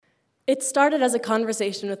It started as a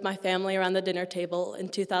conversation with my family around the dinner table in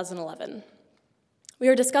 2011. We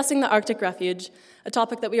were discussing the Arctic Refuge, a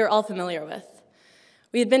topic that we were all familiar with.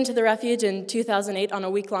 We had been to the refuge in 2008 on a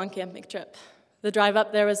week-long camping trip. The drive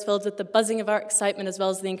up there was filled with the buzzing of our excitement as well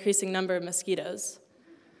as the increasing number of mosquitoes.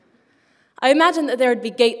 I imagined that there would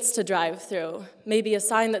be gates to drive through, maybe a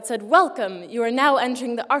sign that said, "Welcome, you are now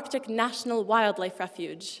entering the Arctic National Wildlife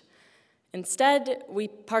Refuge." Instead, we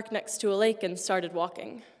parked next to a lake and started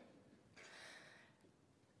walking.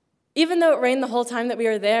 Even though it rained the whole time that we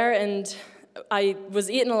were there and I was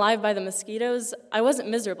eaten alive by the mosquitoes, I wasn't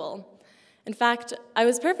miserable. In fact, I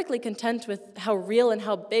was perfectly content with how real and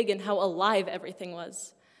how big and how alive everything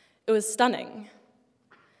was. It was stunning.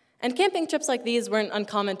 And camping trips like these weren't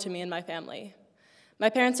uncommon to me and my family. My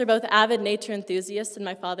parents are both avid nature enthusiasts, and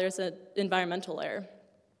my father's an environmental lawyer.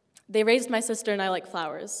 They raised my sister and I like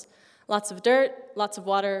flowers. Lots of dirt, lots of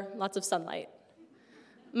water, lots of sunlight.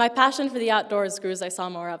 My passion for the outdoors grew as I saw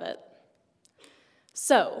more of it.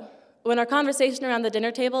 So, when our conversation around the dinner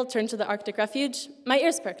table turned to the Arctic Refuge, my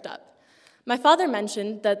ears perked up. My father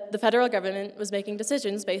mentioned that the federal government was making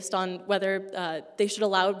decisions based on whether they should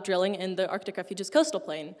allow drilling in the Arctic Refuge's coastal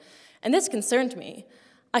plain, and this concerned me.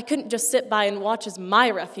 I couldn't just sit by and watch as my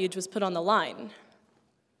refuge was put on the line.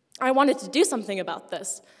 I wanted to do something about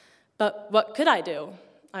this, but what could I do?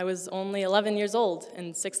 I was only 11 years old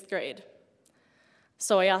in 6th grade.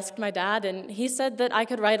 So I asked my dad, and he said that I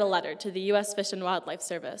could write a letter to the U.S. Fish and Wildlife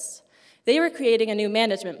Service. They were creating a new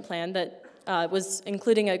management plan that was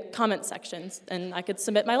including a comment section, and I could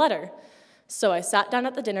submit my letter. So I sat down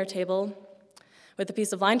at the dinner table with a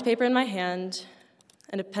piece of lined paper in my hand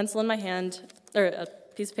and a pencil in my hand, or a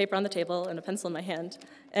piece of paper on the table and a pencil in my hand,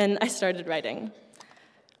 and I started writing.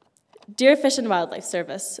 Dear Fish and Wildlife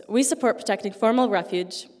Service, we support protecting formal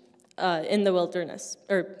wilderness in the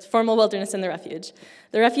refuge.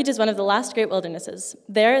 The refuge is one of the last great wildernesses.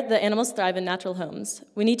 There, the animals thrive in natural homes.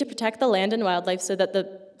 We need to protect the land and wildlife so that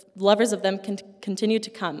the lovers of them can continue to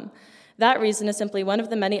come. That reason is simply one of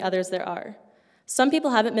the many others there are. Some people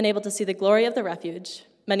haven't been able to see the glory of the refuge.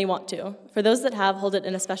 Many want to. For those that have, hold it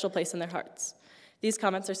in a special place in their hearts. These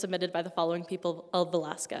comments are submitted by the following people of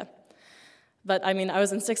Alaska. But I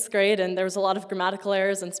was in 6th grade, and there was a lot of grammatical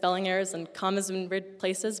errors and spelling errors and commas in weird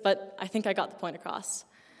places, but I think I got the point across.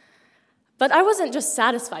 But I wasn't just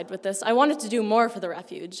satisfied with this. I wanted to do more for the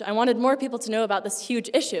refuge. I wanted more people to know about this huge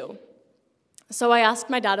issue. So I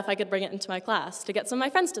asked my dad if I could bring it into my class to get some of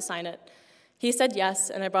my friends to sign it. He said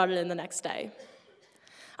yes, and I brought it in the next day.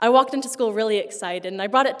 I walked into school really excited, and I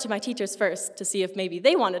brought it to my teachers first to see if maybe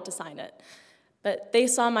they wanted to sign it. But they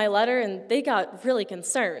saw my letter, and they got really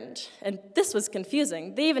concerned. And this was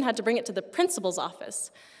confusing. They even had to bring it to the principal's office.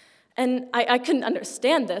 And I couldn't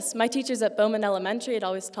understand this. My teachers at Bowman Elementary had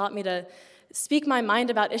always taught me to speak my mind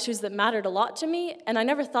about issues that mattered a lot to me, and I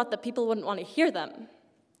never thought that people wouldn't want to hear them.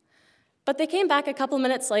 But they came back a couple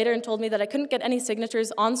minutes later and told me that I couldn't get any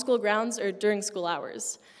signatures on school grounds or during school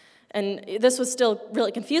hours. And this was still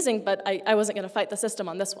really confusing, but I wasn't going to fight the system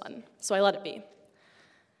on this one, so I let it be.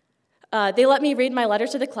 They let me read my letter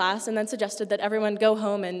to the class and then suggested that everyone go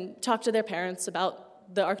home and talk to their parents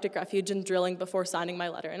about the Arctic Refuge and drilling before signing my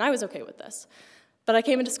letter, and I was okay with this. But I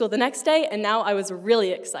came into school the next day, and now I was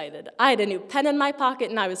really excited. I had a new pen in my pocket,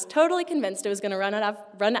 and I was totally convinced it was going to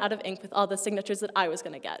run out of ink with all the signatures that I was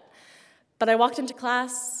going to get. But I walked into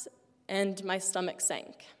class, and my stomach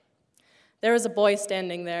sank. There was a boy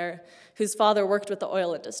standing there whose father worked with the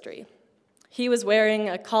oil industry. He was wearing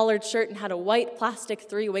a collared shirt and had a white plastic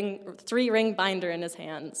three-ring binder in his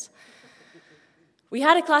hands. We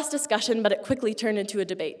had a class discussion, but it quickly turned into a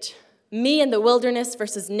debate. Me and the wilderness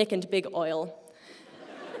versus Nick and big oil.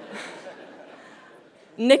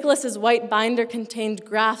 Nicholas's white binder contained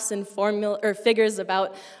graphs and figures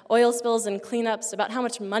about oil spills and cleanups, about how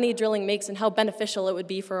much money drilling makes and how beneficial it would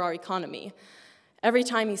be for our economy. Every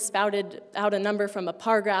time he spouted out a number from a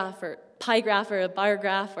pi graph or a bar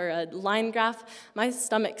graph or a line graph, my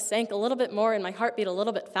stomach sank a little bit more and my heart beat a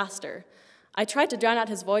little bit faster. I tried to drown out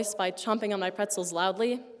his voice by chomping on my pretzels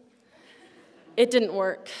loudly. It didn't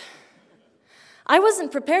work. I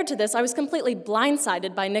wasn't prepared to this. I was completely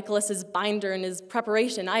blindsided by Nicholas's binder and his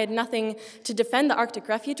preparation. I had nothing to defend the Arctic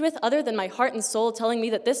Refuge with other than my heart and soul telling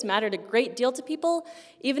me that this mattered a great deal to people,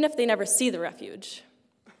 even if they never see the refuge.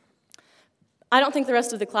 I don't think the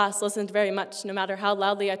rest of the class listened very much, no matter how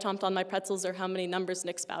loudly I chomped on my pretzels or how many numbers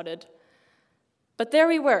Nick spouted. But there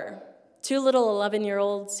we were, two little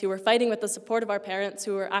 11-year-olds who were fighting with the support of our parents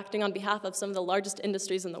who were acting on behalf of some of the largest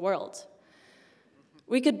industries in the world.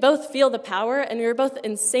 We could both feel the power, and we were both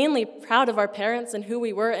insanely proud of our parents and who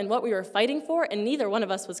we were and what we were fighting for, and neither one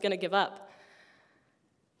of us was going to give up.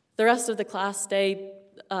 the rest of the class day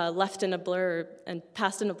left in a blur and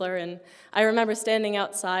passed in a blur, and I remember standing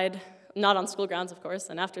outside, not on school grounds, of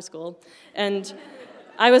course, and after school, and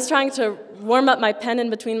I was trying to warm up my pen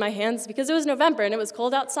in between my hands because it was November and it was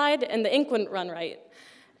cold outside and the ink wouldn't run right.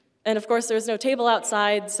 And of course there was no table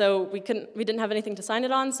outside, so we didn't have anything to sign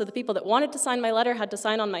it on, so the people that wanted to sign my letter had to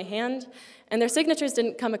sign on my hand, and their signatures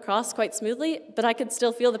didn't come across quite smoothly, but I could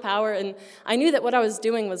still feel the power, and I knew that what I was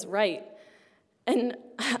doing was right. And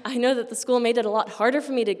I know that the school made it a lot harder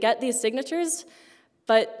for me to get these signatures,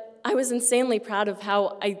 but I was insanely proud of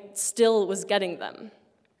how I still was getting them.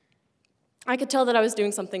 I could tell that I was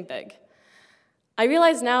doing something big. I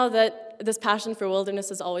realize now that this passion for wilderness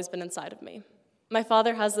has always been inside of me. My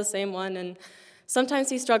father has the same one, and sometimes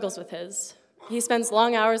he struggles with his. He spends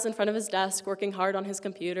long hours in front of his desk working hard on his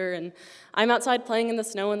computer, and I'm outside playing in the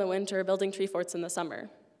snow in the winter, building tree forts in the summer.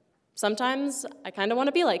 Sometimes I kind of want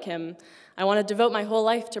to be like him. I want to devote my whole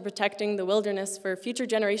life to protecting the wilderness for future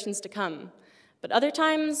generations to come. But other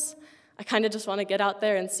times, I kind of just want to get out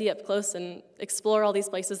there and see up close and explore all these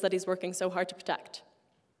places that he's working so hard to protect.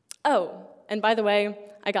 Oh, and by the way,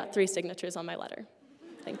 I got 3 signatures on my letter.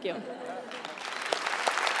 Thank you.